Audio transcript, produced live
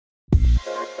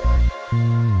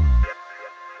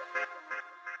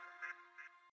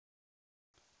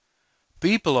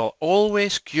People are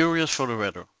always curious for the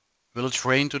weather. Will it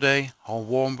rain today? How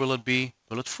warm will it be?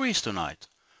 Will it freeze tonight?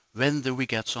 When do we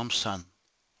get some sun?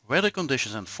 Weather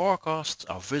conditions and forecasts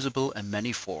are visible in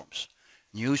many forms: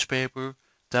 newspaper,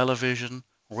 television,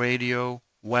 radio,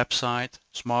 website,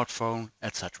 smartphone,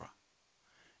 etc.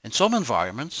 In some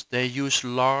environments they use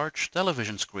large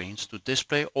television screens to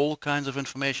display all kinds of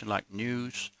information like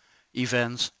news,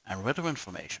 events and weather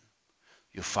information.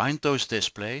 You find those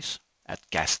displays at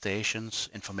gas stations,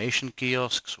 information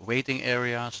kiosks, waiting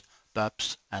areas,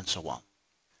 pubs and so on.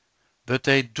 But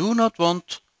they do not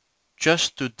want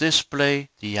just to display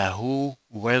the Yahoo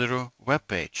weather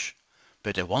webpage,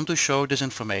 but they want to show this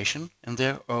information in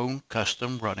their own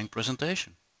custom running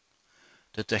presentation.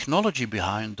 The technology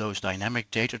behind those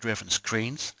dynamic data-driven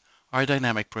screens are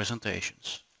dynamic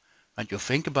presentations. When you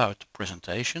think about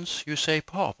presentations, you say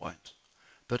PowerPoint.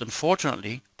 But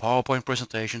unfortunately, PowerPoint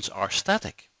presentations are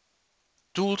static.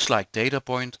 Tools like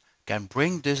DataPoint can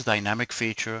bring this dynamic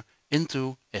feature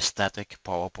into a static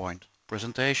PowerPoint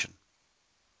presentation.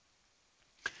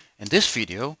 In this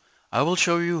video, I will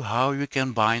show you how you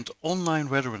can bind online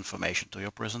weather information to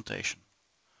your presentation.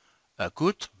 A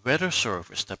good weather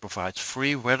service that provides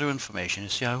free weather information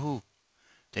is Yahoo.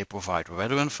 They provide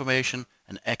weather information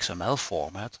in XML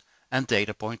format, and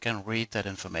DataPoint can read that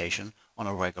information on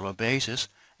a regular basis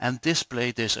and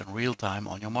display this in real time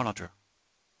on your monitor.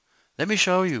 Let me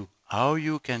show you how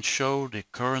you can show the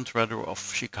current weather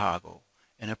of Chicago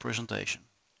in a presentation.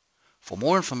 For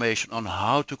more information on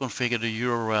how to configure the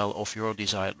URL of your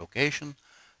desired location,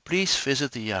 please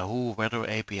visit the Yahoo Weather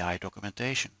API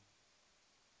documentation.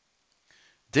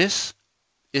 This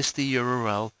is the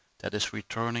URL that is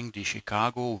returning the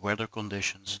Chicago weather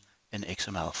conditions in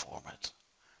XML format,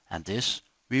 and this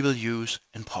we will use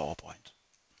in PowerPoint.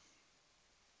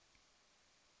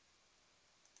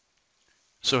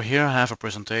 So here I have a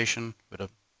presentation with a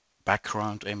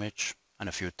background image and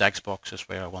a few text boxes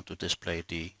where I want to display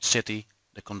the city,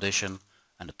 the condition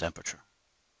and the temperature.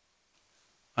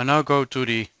 I now go to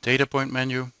the DataPoint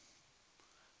menu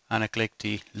and I click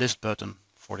the list button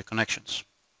for the connections.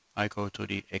 I go to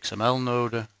the XML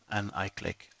node and I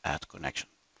click add connection.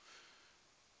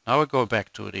 Now I go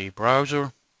back to the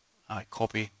browser, I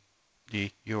copy the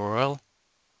URL,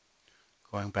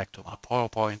 going back to my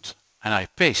PowerPoint, and I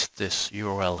paste this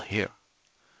URL here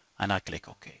and I click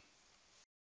OK.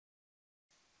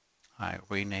 I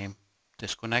rename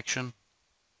this connection.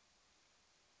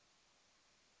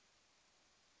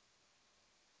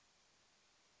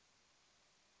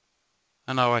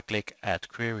 And now I click add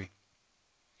query.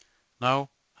 Now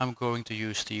I'm going to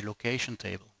use the location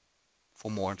table for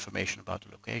more information about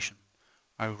the location.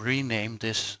 I rename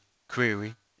this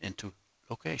query into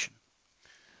location.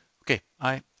 Okay,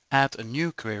 I add a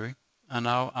new query and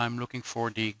now I'm looking for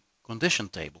the condition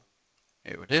table.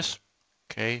 Here it is.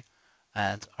 Okay,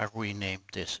 and I rename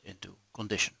this into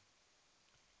condition.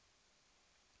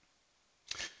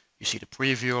 You see the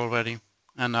preview already,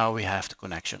 and now we have the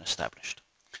connection established.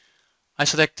 I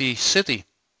select the city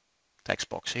text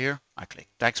box here. I click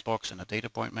text box in the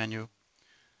DataPoint menu.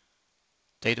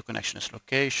 Data connection is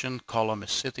location, column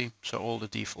is city, so all the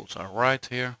defaults are right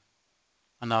here.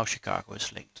 And now Chicago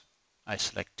is linked. I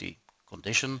select the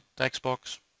condition text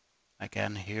box.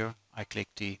 Again here I click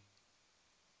the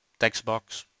text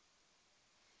box.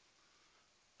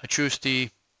 I choose the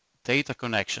data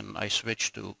connection, I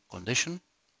switch to condition.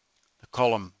 The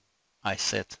column I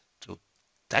set to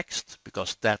text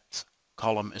because that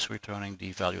column is returning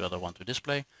the value that I want to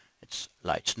display. It's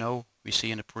light snow we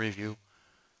see in the preview.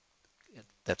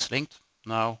 That's linked.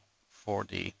 Now for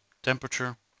the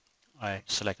temperature I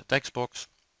select the text box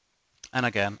and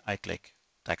again I click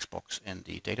text box in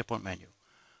the DataPoint menu.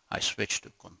 I switch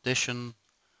to condition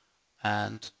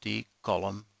and the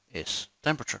column is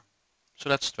temperature. So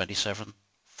that's 27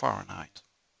 Fahrenheit.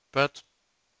 But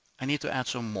I need to add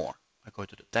some more. I go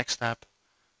to the text tab,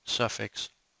 suffix,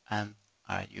 and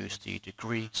I use the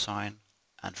degree sign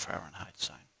and Fahrenheit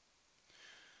sign.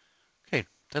 Okay,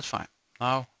 that's fine.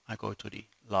 Now I go to the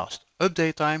last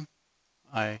update time.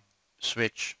 I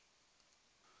switch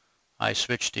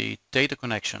the data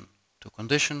connection to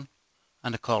condition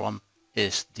and the column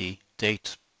is the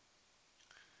date.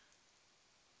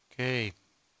 Okay,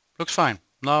 looks fine.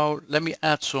 Now let me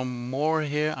add some more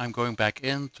here. I'm going back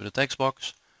into the text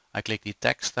box. I click the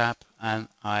text tab and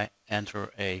I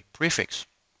enter a prefix.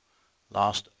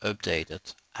 Last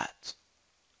updated at.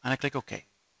 And I click OK.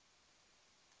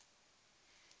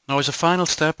 Now as a final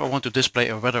step I want to display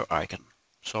a weather icon.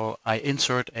 So I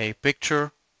insert a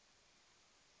picture.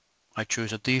 I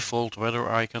choose a default weather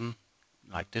icon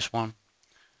like this one.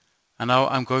 And now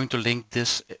I'm going to link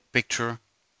this picture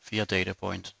via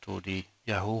DataPoint to the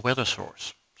Yahoo weather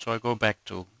source. So I go back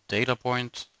to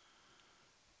DataPoint,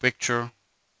 picture.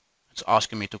 It's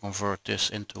asking me to convert this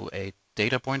into a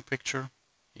DataPoint picture.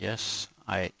 Yes,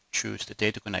 I choose the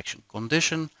data connection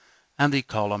condition and the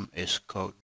column is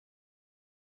code.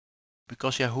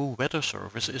 Because Yahoo Weather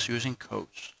Service is using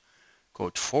codes.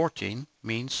 Code 14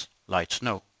 means light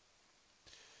snow.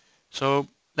 So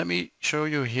let me show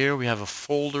you here. We have a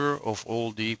folder of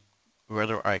all the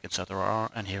weather icons that there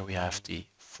are, and here we have the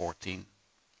 14.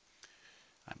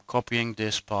 I'm copying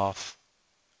this path,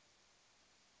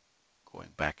 going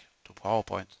back to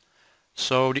PowerPoint.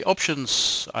 So the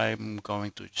options I'm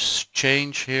going to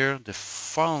change here. The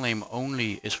file name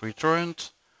only is returned.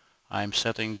 I'm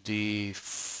setting the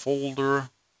folder.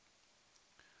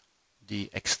 The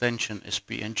extension is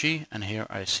PNG, and here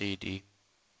I see the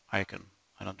icon.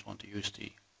 I don't want to use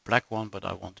the black one, but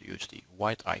I want to use the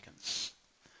white icons.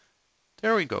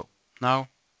 There we go. Now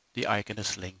the icon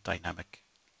is linked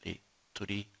dynamically to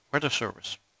the weather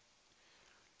service.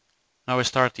 Now I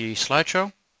start the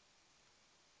slideshow,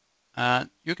 and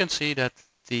you can see that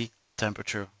the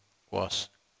temperature was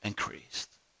increased.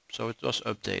 So it was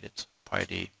updated by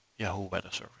the Yahoo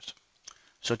Weather Service.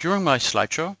 So during my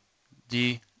slideshow,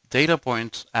 the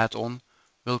DataPoint add-on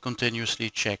will continuously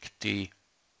check the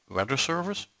weather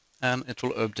service and it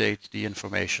will update the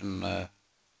information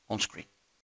on screen.